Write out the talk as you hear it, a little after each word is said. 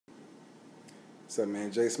What's up,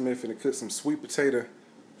 man? Jay Smith finna cook some sweet potato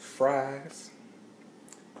fries.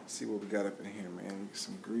 Let's see what we got up in here, man. Get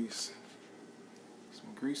some grease.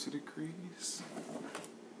 Some grease to the grease.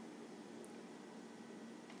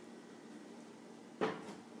 Oh,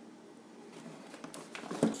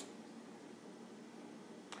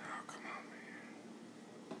 come on, man.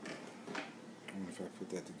 I wonder if I put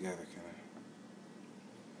that together, can I?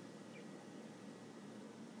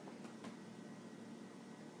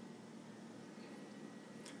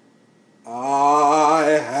 I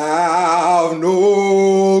have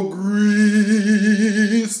no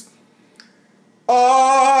grease.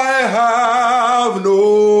 I have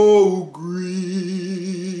no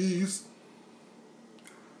grease.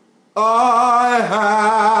 I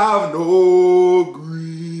have no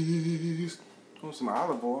grease. Oh, some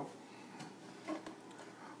olive oil.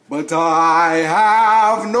 But I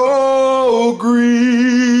have no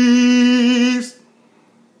grease.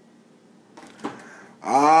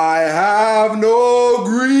 I have no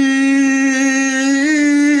grease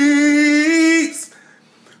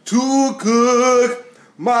to cook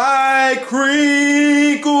my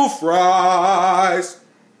crinkle fries.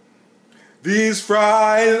 These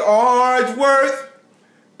fries aren't worth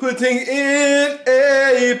putting in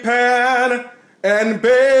a pan and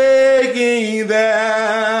baking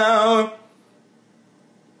them.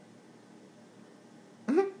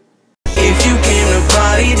 If you came to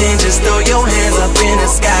party, then just throw your hands up in the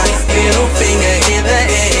sky. Middle finger in the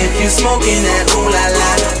air if you smoking that ooh la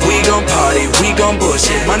la. We gon' party, we gon'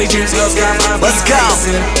 bullshit. Money, dreams, girls, got my Let's go.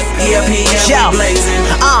 Yeah, we blazing.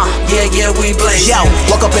 Yeah, we blazing. Yo,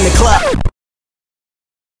 woke up in the club.